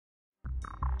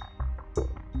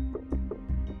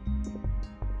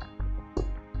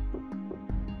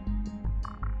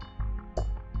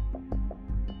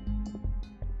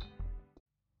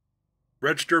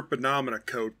Registered Phenomena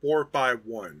Code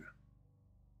 451.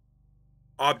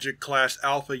 Object Class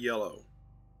Alpha Yellow.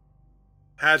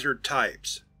 Hazard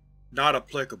Types: Not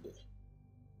applicable.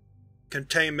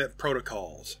 Containment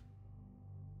Protocols: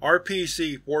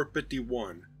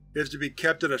 RPC-451 is to be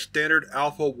kept in a standard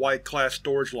Alpha White class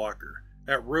storage locker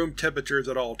at room temperatures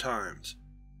at all times.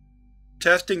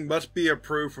 Testing must be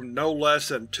approved from no less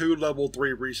than 2 Level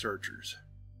 3 researchers.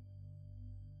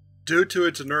 Due to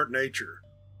its inert nature,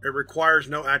 it requires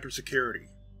no active security.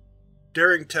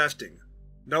 During testing,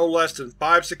 no less than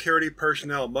 5 security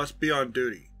personnel must be on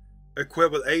duty,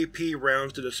 equipped with AP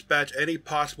rounds to dispatch any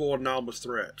possible anomalous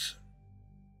threats.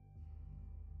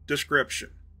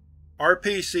 Description: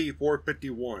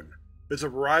 RPC-451 is a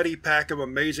variety pack of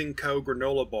Amazing Co.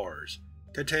 granola bars,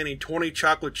 containing 20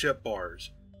 chocolate chip bars,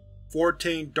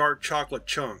 14 dark chocolate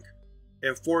chunk,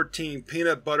 and 14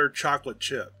 peanut butter chocolate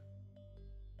chip.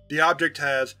 The object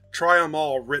has "Try 'em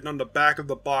all" written on the back of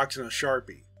the box in a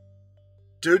Sharpie.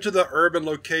 Due to the urban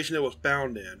location it was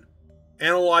found in,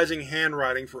 analyzing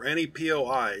handwriting for any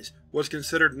POIs was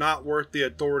considered not worth the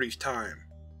authorities' time.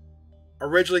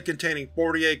 Originally containing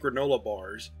 48 granola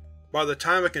bars, by the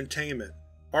time of containment,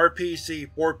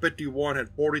 RPC-451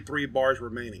 had 43 bars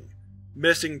remaining,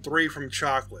 missing 3 from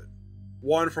chocolate,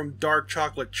 1 from dark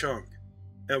chocolate chunk,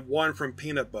 and 1 from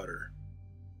peanut butter.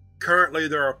 Currently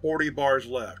there are 40 bars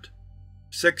left,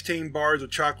 16 bars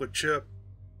of chocolate chip,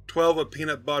 12 of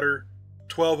peanut butter,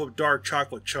 12 of dark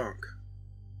chocolate chunk.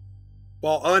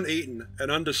 While uneaten and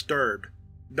undisturbed,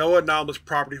 no anomalous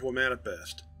properties will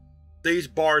manifest. These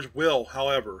bars will,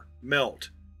 however, melt,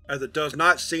 as it does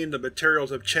not seem the materials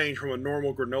have changed from a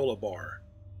normal granola bar.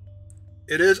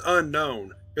 It is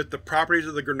unknown if the properties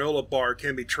of the granola bar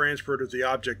can be transferred as the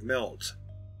object melts,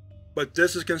 but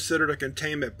this is considered a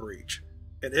containment breach,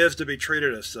 and is to be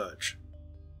treated as such.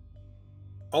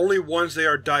 Only once they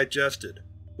are digested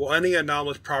will any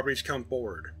anomalous properties come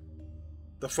forward.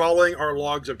 The following are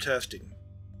logs of testing.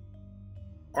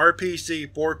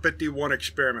 RPC-451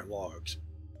 Experiment Logs.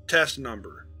 Test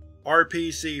Number: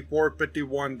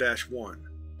 RPC-451-1.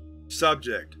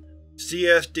 Subject: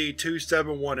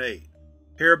 CSD-2718,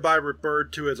 hereby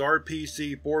referred to as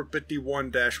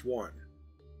RPC-451-1.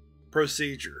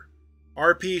 Procedure: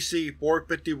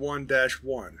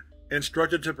 RPC-451-1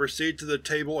 instructed to proceed to the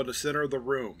table in the center of the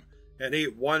room and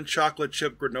eat 1 chocolate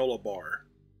chip granola bar.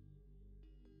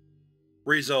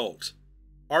 Results: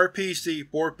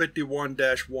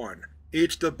 RPC-451-1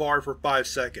 eats the bar for 5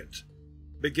 seconds.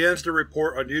 Begins to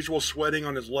report unusual sweating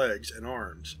on his legs and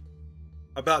arms.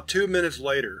 About 2 minutes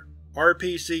later,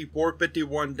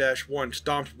 RPC-451-1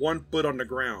 stomps 1 foot on the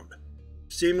ground,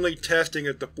 seemingly testing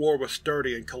if the floor was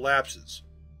sturdy, and collapses.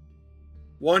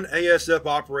 1 ASF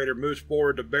operator moves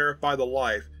forward to verify the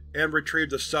life and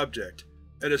retrieve the subject,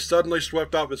 and is suddenly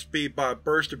swept off his feet by a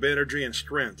burst of energy and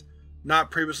strength not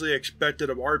previously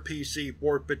expected of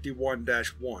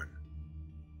RPC-451-1.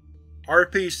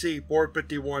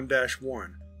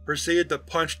 RPC-451-1 proceeded to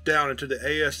punch down into the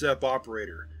ASF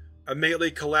operator,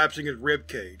 immediately collapsing his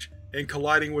ribcage and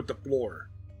colliding with the floor.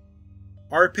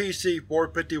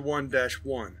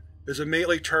 RPC-451-1 is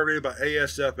immediately terminated by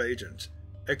ASF agents,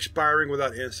 expiring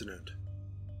without incident.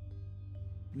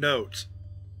 Notes: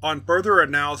 on further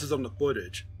analysis on the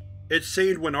footage, it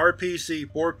seemed when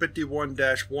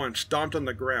RPC-451-1 stomped on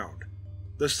the ground,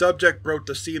 the subject broke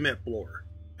the cement floor,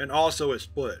 and also his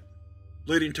foot,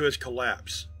 leading to his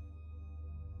collapse.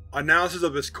 Analysis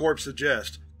of his corpse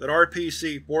suggests that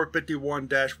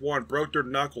RPC-451-1 broke their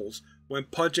knuckles when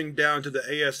punching down to the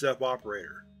ASF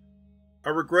operator.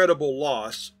 A regrettable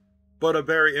loss, but a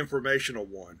very informational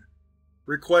one,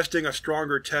 requesting a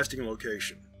stronger testing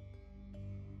location.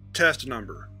 Test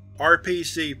Number: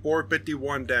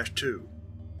 RPC-451-2.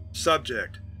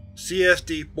 Subject: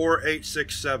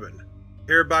 CSD-4867,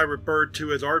 hereby referred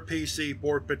to as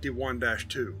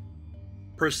RPC-451-2.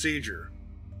 Procedure: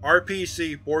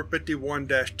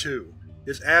 RPC-451-2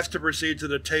 is asked to proceed to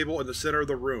the table in the center of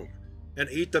the room and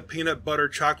eat the peanut butter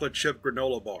chocolate chip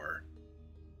granola bar.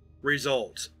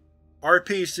 Results: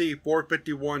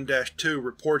 RPC-451-2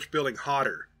 reports feeling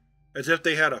hotter, as if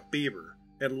they had a fever,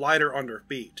 and lighter on their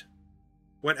feet.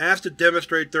 When asked to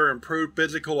demonstrate their improved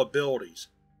physical abilities,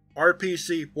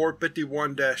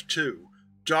 RPC-451-2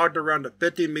 jogged around the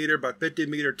 50-meter by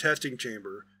 50-meter testing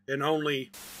chamber in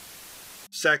only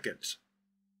seconds.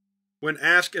 When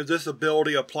asked if this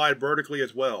ability applied vertically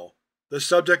as well, the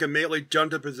subject immediately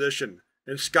jumped into position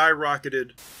and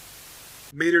skyrocketed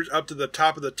meters up to the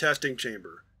top of the testing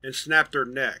chamber and snapped their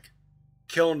neck,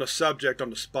 killing the subject on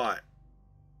the spot.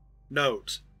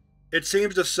 Notes: it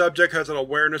seems the subject has an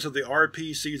awareness of the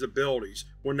RPC's abilities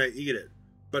when they eat it,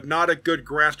 but not a good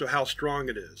grasp of how strong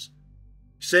it is.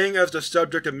 Seeing as the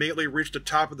subject immediately reached the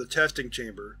top of the testing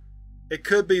chamber, it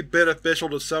could be beneficial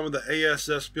to some of the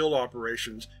ASS field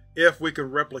operations if we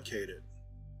can replicate it.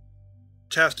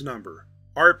 Test Number: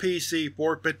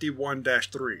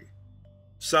 RPC-451-3.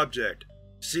 Subject: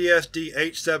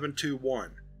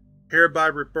 CSD-8721, hereby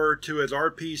referred to as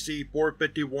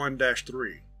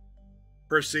RPC-451-3.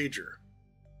 Procedure: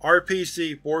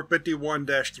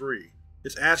 RPC-451-3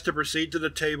 is asked to proceed to the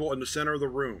table in the center of the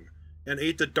room and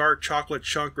eat the dark chocolate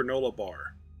chunk granola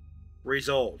bar.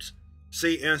 Results: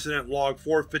 see Incident Log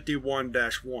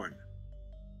 451-1.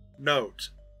 Notes: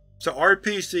 so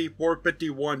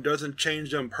RPC-451 doesn't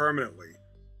change them permanently,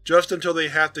 just until they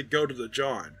have to go to the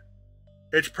John.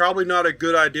 It's probably not a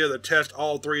good idea to test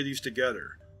all three of these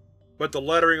together, but the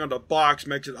lettering on the box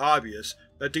makes it obvious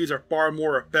that these are far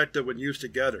more effective when used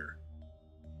together.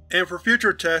 And for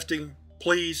future testing,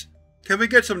 please, can we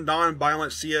get some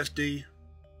non-violent CSD?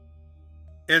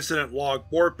 Incident Log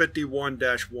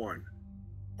 451-1.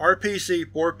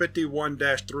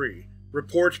 RPC-451-3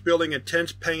 reports feeling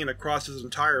intense pain across his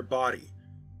entire body,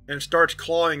 and starts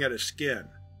clawing at his skin.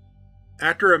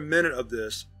 After a minute of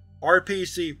this,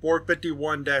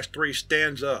 RPC-451-3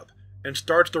 stands up and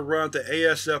starts to run at the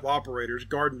ASF operators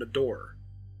guarding the door.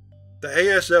 The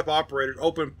ASF operators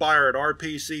open fire at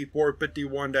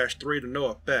RPC-451-3 to no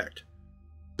effect,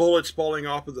 bullets falling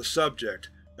off of the subject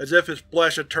as if his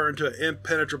flesh had turned to an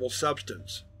impenetrable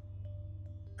substance.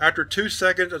 After 2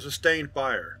 seconds of sustained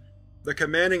fire, the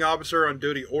commanding officer on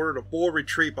duty ordered a full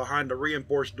retreat behind the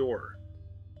reinforced door.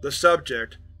 The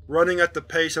subject, running at the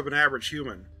pace of an average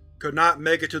human, could not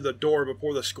make it to the door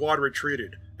before the squad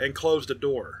retreated and closed the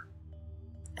door.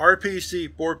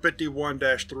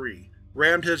 RPC-451-3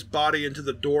 rammed his body into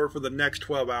the door for the next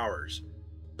 12 hours,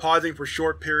 pausing for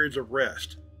short periods of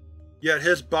rest, yet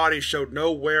his body showed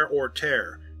no wear or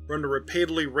tear from the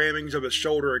repeatedly rammings of his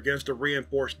shoulder against the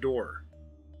reinforced door.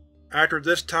 After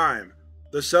this time,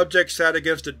 the subject sat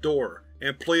against the door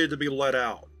and pleaded to be let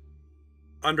out.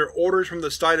 Under orders from the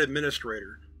site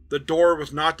administrator, the door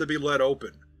was not to be let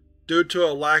open, due to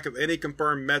a lack of any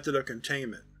confirmed method of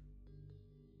containment.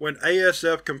 When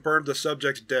ASF confirmed the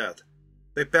subject's death,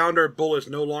 they found their bullets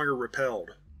no longer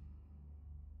repelled.